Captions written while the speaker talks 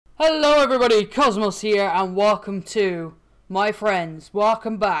Hello everybody, Cosmos here, and welcome to, my friends,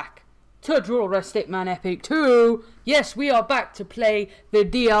 welcome back to Draw the Stickman Epic 2. Yes, we are back to play the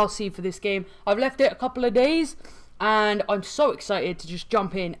DLC for this game. I've left it a couple of days, and I'm so excited to just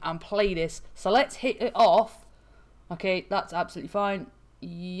jump in and play this. So let's hit it off. Okay, that's absolutely fine.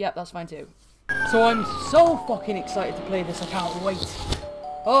 Yep, that's fine too. So I'm so fucking excited to play this, I can't wait.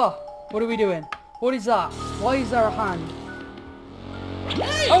 Oh, what are we doing? What is that? Why is there a hand?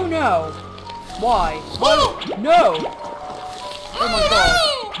 Oh no! Why? Why? No! Oh my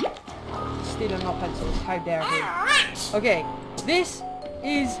god. Stealing our pencils. How dare he. Okay, this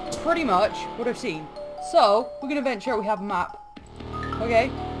is pretty much what I've seen. So, we're going to venture. We have a map.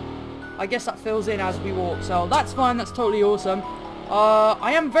 Okay. I guess that fills in as we walk. So, that's fine. That's totally awesome.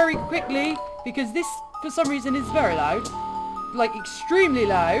 I am very quickly, because this, for some reason, is very loud. Like, extremely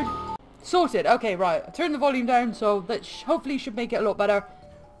loud. Sorted. Okay, right. I turned the volume down, so that hopefully should make it a lot better.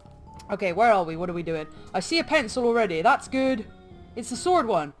 Okay, where are we? What are we doing? I see a pencil already. That's good. It's the sword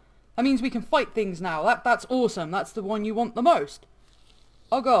one. That means we can fight things now. That's awesome. That's the one you want the most.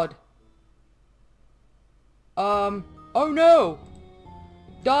 Oh, God. Oh, no.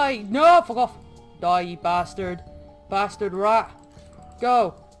 Die. No, fuck off. Die, you bastard. Bastard rat.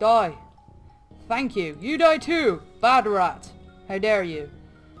 Go. Die. Thank you. You die too. Bad rat. How dare you.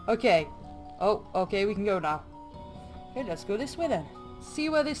 Okay. Oh, okay, we can go now. Okay, let's go this way then. See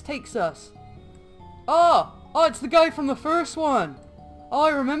where this takes us. Oh! Oh, it's the guy from the first one! Oh, I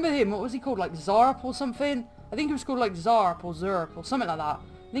remember him. What was he called? Like Zarp or something? I think it was called like Zarp or Zerp or something like that.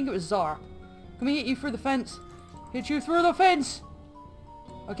 I think it was Zarp. Can we hit you through the fence? Hit you through the fence!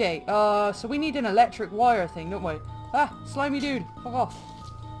 Okay, so we need an electric wire thing, don't we? Ah, slimy dude. Fuck off.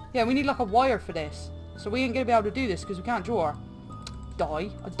 Yeah, we need like a wire for this. So we ain't gonna be able to do this because we can't draw. Die?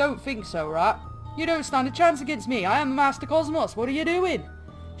 I don't think so, rat. You don't stand a chance against me. I am the Master Cosmos. What are you doing?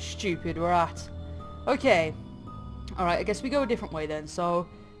 Stupid rat. Okay. Alright, I guess we go a different way then. So,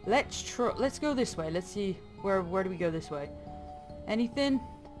 let's go this way. Let's see. Where do we go this way? Anything?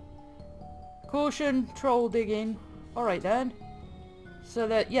 Caution, troll digging. Alright then. So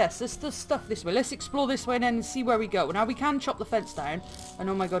that, yes, there's the stuff this way. Let's explore this way and then see where we go. Now we can chop the fence down. And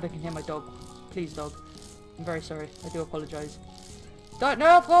oh my god, I can hear my dog. Please, dog. I'm very sorry. I do apologise. Die,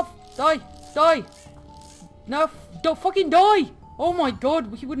 no, fuck off. Die. Die. No, don't fucking die. Oh my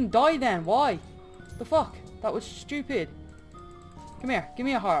god, he wouldn't die then. Why? The fuck? That was stupid. Come here. Give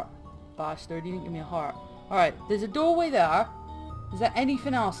me a heart. Bastard, you didn't give me a heart. Alright, there's a doorway there. Is there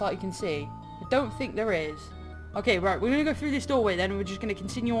anything else that I can see? I don't think there is. Okay, right, we're going to go through this doorway then. And we're just going to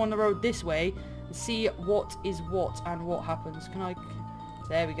continue on the road this way. And see what is what and what happens. Can I...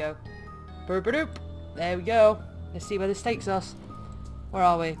 There we go. Boop-a-doop. There we go. Let's see where this takes us. Where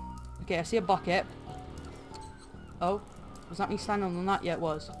are we? Okay, I see a bucket. Oh, was that me standing on that? Yeah, it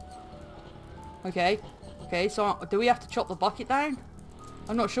was. Okay. Okay, so do we have to chop the bucket down?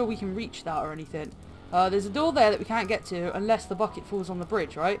 I'm not sure we can reach that or anything. There's a door there that we can't get to unless the bucket falls on the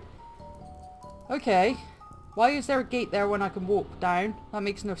bridge, right? Okay. Why is there a gate there when I can walk down? That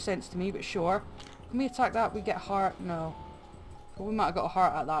makes no sense to me, but sure. Can we attack that? We get a heart? No. But we might have got a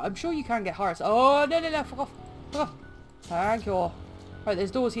heart at that. I'm sure you can get hearts. Oh, no, no, no. Fuck off. Fuck off. Thank you. Right,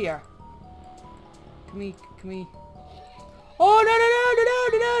 there's doors here. Can we... Oh, no, no, no,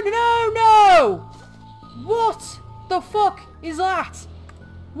 no, no, no, no, no! What the fuck is that?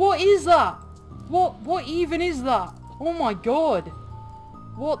 What is that? What even is that? Oh my god.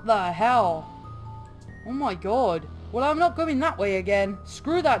 What the hell? Oh my god. Well, I'm not going that way again.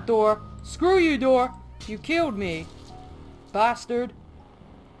 Screw that door. Screw you, door. You killed me. Bastard.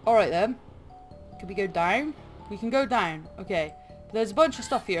 Alright then. Can we go down? We can go down. Okay. There's a bunch of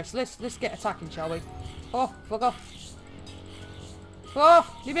stuff here, so let's get attacking, shall we? Oh, fuck off. Fuck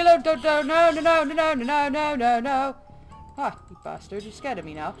off! Leave me alone, don't, no, no, no, no, no, no, no, no, no. Ah, you bastard, you're scared of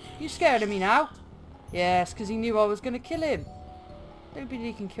me now. You scared of me now? Yes, because he knew I was going to kill him.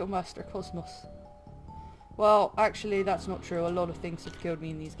 Nobody can kill Master Cosmos. Well, actually, that's not true. A lot of things have killed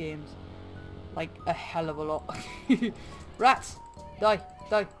me in these games. Like, a hell of a lot. Rats! Die,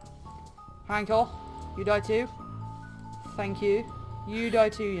 die. Hanko, you die too? Thank you. You die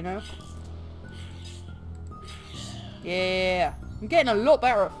too, you know. Yeah. I'm getting a lot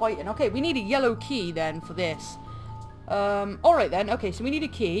better at fighting. Okay, we need a yellow key then for this. Alright then. Okay, so we need a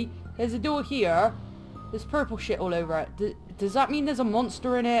key. There's a door here. There's purple shit all over it. Does that mean there's a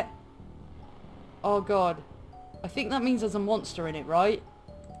monster in it? Oh god. I think that means there's a monster in it, right?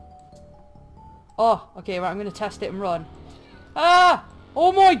 Oh, okay, right. I'm going to test it and run. Ah!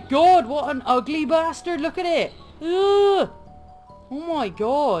 Oh my god, what an ugly bastard. Look at it. Ugh. Oh my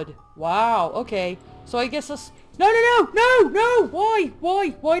god. Wow, okay. So I guess No, no, no, no, no! Why? Why?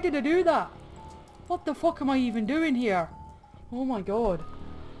 Why did I do that? What the fuck am I even doing here? Oh my god.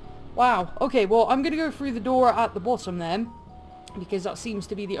 Wow. Okay, well, I'm going to go through the door at the bottom then. Because that seems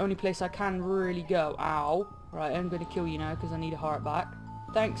to be the only place I can really go. Ow. Right, I'm going to kill you now because I need a heart back.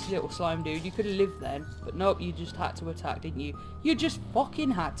 Thanks, little slime dude. You could have lived then. But nope, you just had to attack, didn't you? You just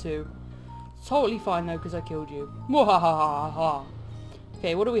fucking had to. Totally fine though because I killed you. Mwahahaha.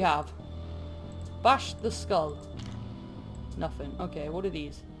 Okay, what do we have? Bash the skull. Nothing. Okay, what are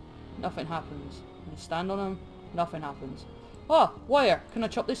these? Nothing happens. Can I stand on them? Nothing happens. Oh, wire. Can I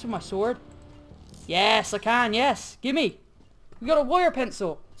chop this with my sword? Yes, I can. Yes. Gimme. We got a wire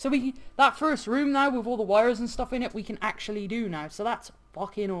pencil. So that first room now with all the wires and stuff in it, we can actually do now. So that's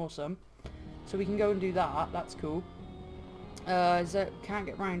fucking awesome. So we can go and do that. That's cool. Can't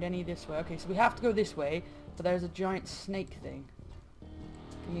get around any this way. Okay, so we have to go this way. But there's a giant snake thing.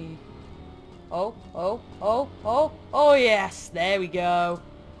 Can we... Oh, yes. There we go.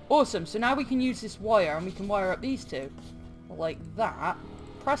 Awesome. So now we can use this wire and we can wire up these two. Like that.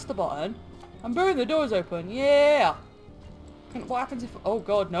 Press the button. And boom, the door's open. Yeah. What happens if... Oh,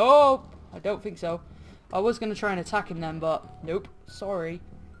 God, no. I don't think so. I was going to try and attack him then, but nope. Sorry.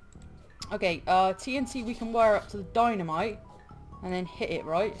 Okay, TNT we can wire up to the dynamite. And then hit it,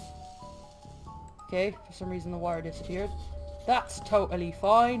 right? Okay, for some reason the wire disappeared. That's totally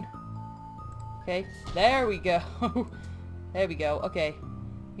fine. Okay, there we go. There we go. Okay.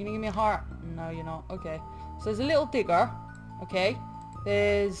 You gonna give me a heart? No, you're not. Okay. So there's a little digger. Okay.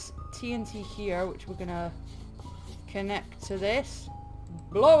 There's TNT here, which we're gonna connect to this.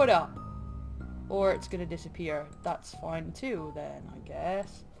 Blow it up. Or it's gonna disappear. That's fine too, then, I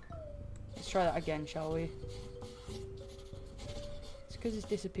guess. Let's try that again, shall we? It's because it's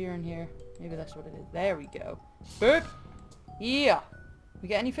disappearing here. Maybe that's what it is. There we go. Boop. Yeah. We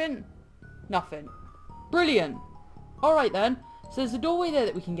get anything? Nothing. Brilliant. Alright then. So there's a doorway there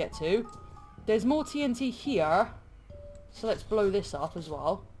that we can get to. There's more TNT here. So let's blow this up as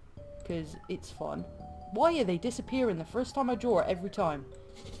well. Because it's fun. Why are they disappearing the first time I draw it? Every time.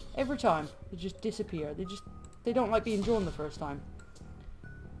 Every time. They just disappear. They don't like being drawn the first time.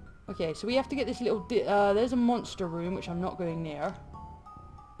 Okay, so we have to get this little... there's a monster room, which I'm not going near.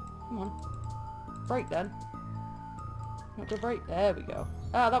 Come on. Break then. Not to break. There we go.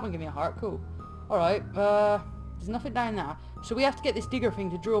 Ah, that one gave me a heart. Cool. Alright, there's nothing down there. So we have to get this digger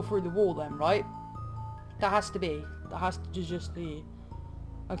thing to drill through the wall then, right? That has to be. That has to just be.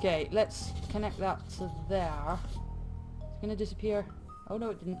 Okay, let's connect that to there. It's gonna disappear. Oh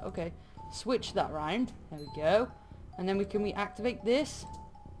no, it didn't. Okay. Switch that round. There we go. And then can we activate this?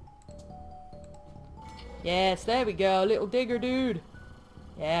 Yes, there we go. Little digger dude.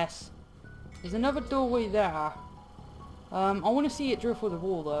 Yes. There's another doorway there. I want to see it drill through the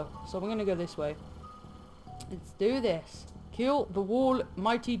wall though, so we're going to go this way. Let's do this. Kill the wall,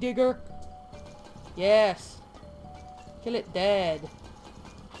 mighty digger. Yes. Kill it dead.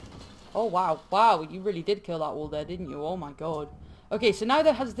 Oh wow, wow, you really did kill that wall there, didn't you? Oh my god. Okay, so now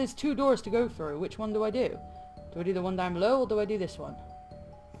there's two doors to go through. Which one do I do? Do I do the one down below or do I do this one?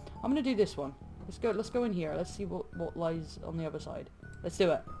 I'm going to do this one. Let's go in here. Let's see what lies on the other side. Let's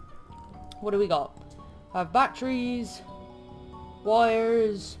do it. What do we got? I have batteries,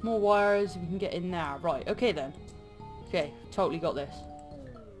 wires, more wires. We can get in there. Right, okay then. Okay, totally got this.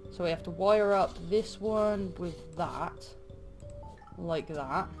 So we have to wire up this one with that. Like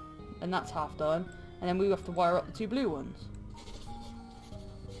that. And that's half done. And then we have to wire up the two blue ones.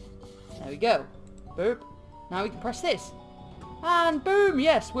 There we go. Boop. Now we can press this. And boom,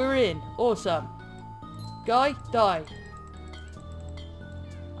 yes, we're in. Awesome. Guy, die.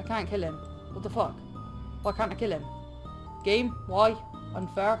 I can't kill him. What the fuck? Why can't I kill him? Game? Why?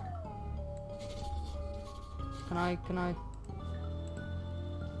 Unfair? Can I?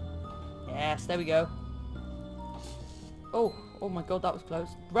 Yes, there we go. Oh my god, that was close.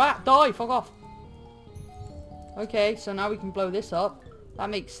 Rat, die! Fuck off! Okay, so now we can blow this up. That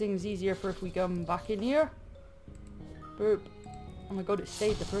makes things easier for if we come back in here. Boop. Oh my god, it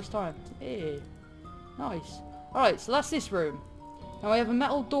stayed the first time. Hey. Nice. Alright, so that's this room. Now I have a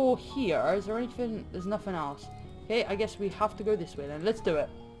metal door here. Is there anything? There's nothing else. Okay, I guess we have to go this way then. Let's do it.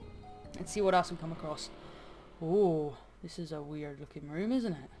 Let's see what else we come across. Oh, this is a weird looking room,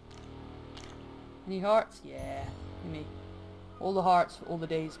 isn't it? Any hearts? Yeah. Give me all the hearts for all the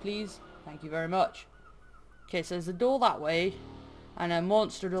days, please. Thank you very much. Okay, so there's a door that way. And a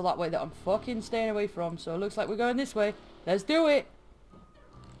monster door that way that I'm fucking staying away from. So it looks like we're going this way. Let's do it.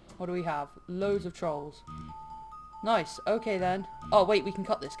 What do we have? Loads of trolls. Nice. Okay then. Oh wait, we can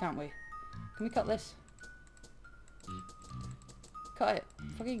cut this, can't we? Can we cut this? Cut it.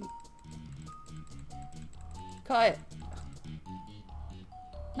 Fucking... cut it.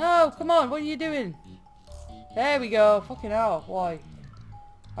 No, come on, what are you doing? There we go. Fucking hell, why?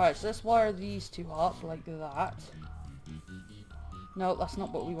 Alright, so let's wire these two up like that. No, that's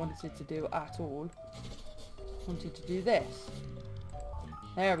not what we wanted to do at all. Wanted to do this.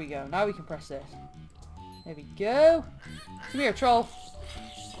 There we go. Now we can press this. There we go. Come here, troll.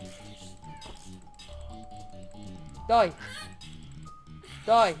 Die.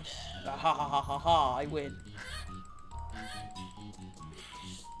 Die. Ha ha ha ha ha. I win.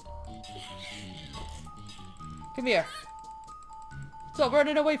 Come here. Stop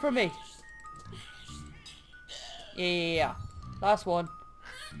running away from me. Yeah. Last one.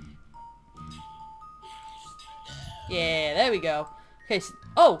 Yeah, there we go. Okay, so,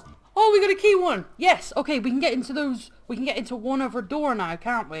 oh, we got a key one. Yes. Okay, we can get into those. We can get into one other door now,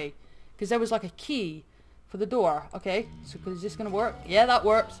 can't we? Because there was like a key for the door. Okay, so is this gonna work? Yeah, that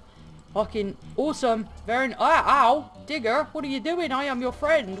works. Fucking awesome. Very. Ow, Digger. What are you doing? I am your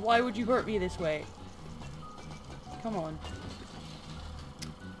friend. Why would you hurt me this way? Come on.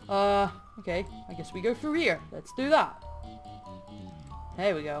 Okay. I guess we go through here. Let's do that.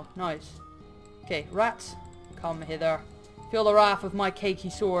 There we go. Nice. Okay, rats, come hither. Feel the wrath of my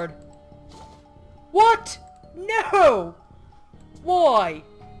cakey sword. What? No! Why?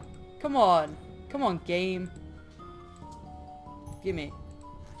 Come on. Come on, game. Gimme.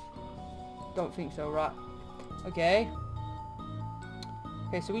 Don't think so, rat. Okay.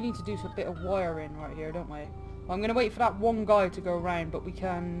 Okay, so we need to do a bit of wiring right here, don't we? Well, I'm going to wait for that one guy to go around, but we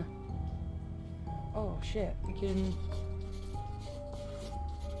can... Oh, shit. We can...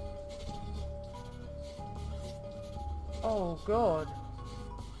 Oh, God.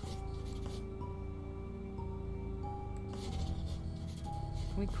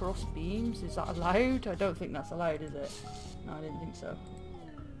 Can we cross beams? Is that allowed? I don't think that's allowed, is it? No, I didn't think so.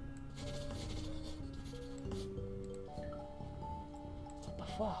 What the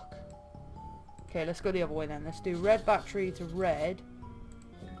fuck? Okay, let's go the other way then. Let's do red battery to red.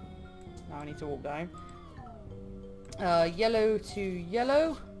 Now I need to walk down. Yellow to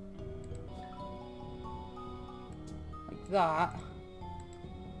yellow. Like that.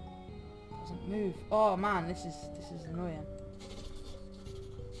 Doesn't move. Oh man, this is annoying.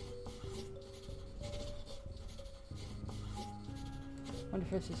 Wonder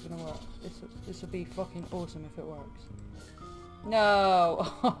if this is gonna work. This will be fucking awesome if it works.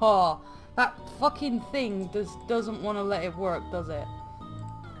 No. That fucking thing doesn't want to let it work, does it?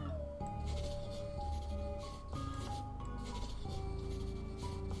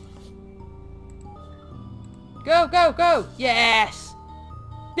 Go, go, go! Yes!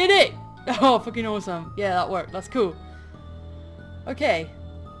 Did it! Oh, fucking awesome. Yeah, that worked. That's cool. Okay.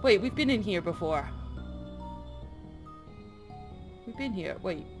 Wait, we've been in here before. We've been here.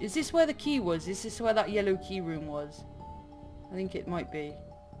 Wait, is this where the key was? Is this where that yellow key room was? I think it might be.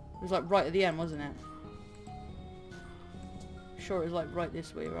 It was like right at the end, wasn't it? Sure, it was like right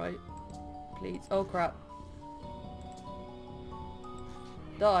this way, right? Please. Oh crap.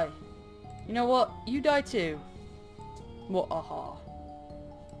 Die. You know what? You die too. What? Aha.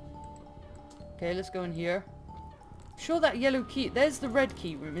 Okay, let's go in here. Sure, that yellow key. There's the red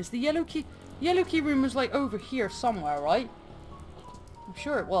key room. Is the yellow key? Yellow key room was like over here somewhere, right? I'm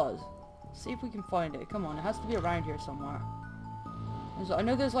sure it was. Let's see if we can find it. Come on, it has to be around here somewhere. I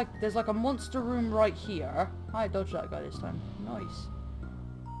know there's like a monster room right here. I dodged that guy this time. Nice.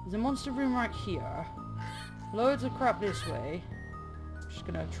 There's a monster room right here. Loads of crap this way. I'm just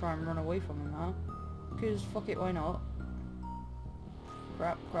gonna try and run away from him now. Because fuck it, why not?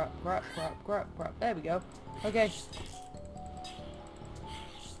 Crap, crap, crap, crap, crap, crap. There we go. Okay.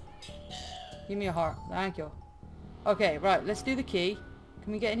 Give me a heart. Thank you. Okay, right, let's do the key.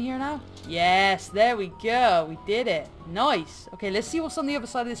 Can we get in here now? Yes, there we go. We did it. Nice. Okay, let's see what's on the other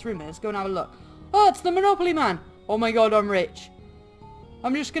side of this room. Let's go and have a look. Oh, it's the Monopoly Man. Oh my god, I'm rich.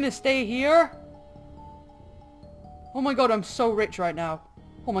 I'm just gonna stay here. Oh my god, I'm so rich right now.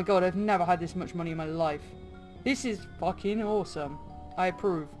 Oh my god, I've never had this much money in my life. This is fucking awesome. I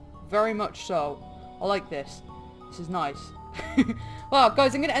approve. Very much so. I like this. This is nice. Well,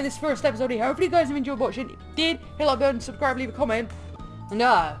 guys, I'm going to end this first episode here. Hopefully you guys have enjoyed watching. If you did, hit like button, subscribe, leave a comment. And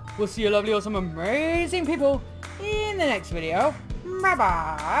we'll see you lovely, awesome, amazing people in the next video.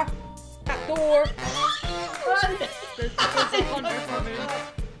 Bye-bye. That door. Run! There's wonderful.